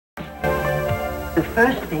The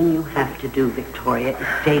first thing you have to do, Victoria, is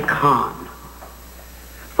stay calm.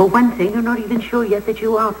 For one thing, you're not even sure yet that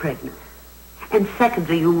you are pregnant. And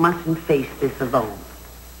secondly, you mustn't face this alone.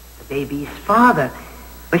 The baby's father,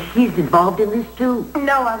 but he's involved in this too.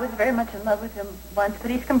 No, I was very much in love with him once,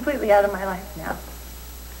 but he's completely out of my life now.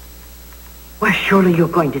 Well, surely you're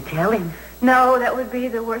going to tell him. No, that would be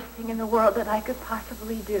the worst thing in the world that I could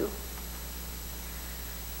possibly do.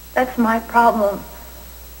 That's my problem.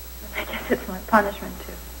 I guess it's my punishment,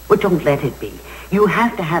 too. Well, don't let it be. You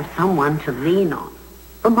have to have someone to lean on.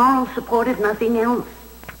 For moral support, if nothing else.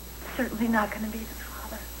 Certainly not going to be the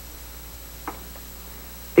father.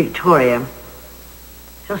 Victoria,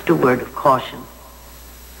 just a word of caution.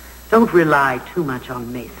 Don't rely too much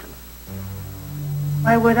on Mason.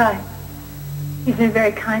 Why would I? He's been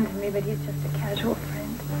very kind to me, but he's just a casual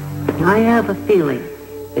friend. I have a feeling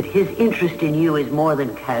that his interest in you is more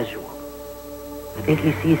than casual. I think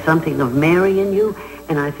he sees something of Mary in you,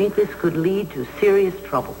 and I think this could lead to serious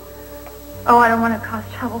trouble. Oh, I don't want to cause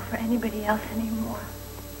trouble for anybody else anymore.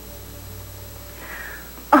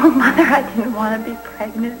 Oh, Mother, I didn't want to be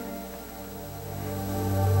pregnant.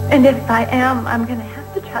 And if I am, I'm going to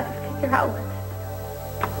have to try to figure out what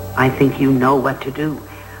to do. I think you know what to do,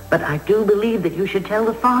 but I do believe that you should tell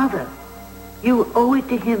the father. You owe it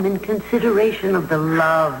to him in consideration of the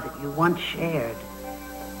love that you once shared.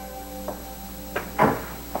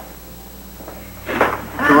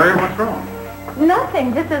 Tori, what's wrong?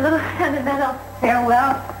 Nothing, just a little sentimental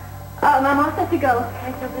farewell. I'm all set to go.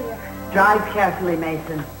 Right over there. Drive carefully,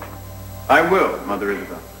 Mason. I will, Mother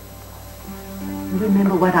Isabel.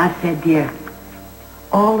 Remember what I said, dear.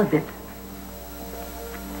 All of it.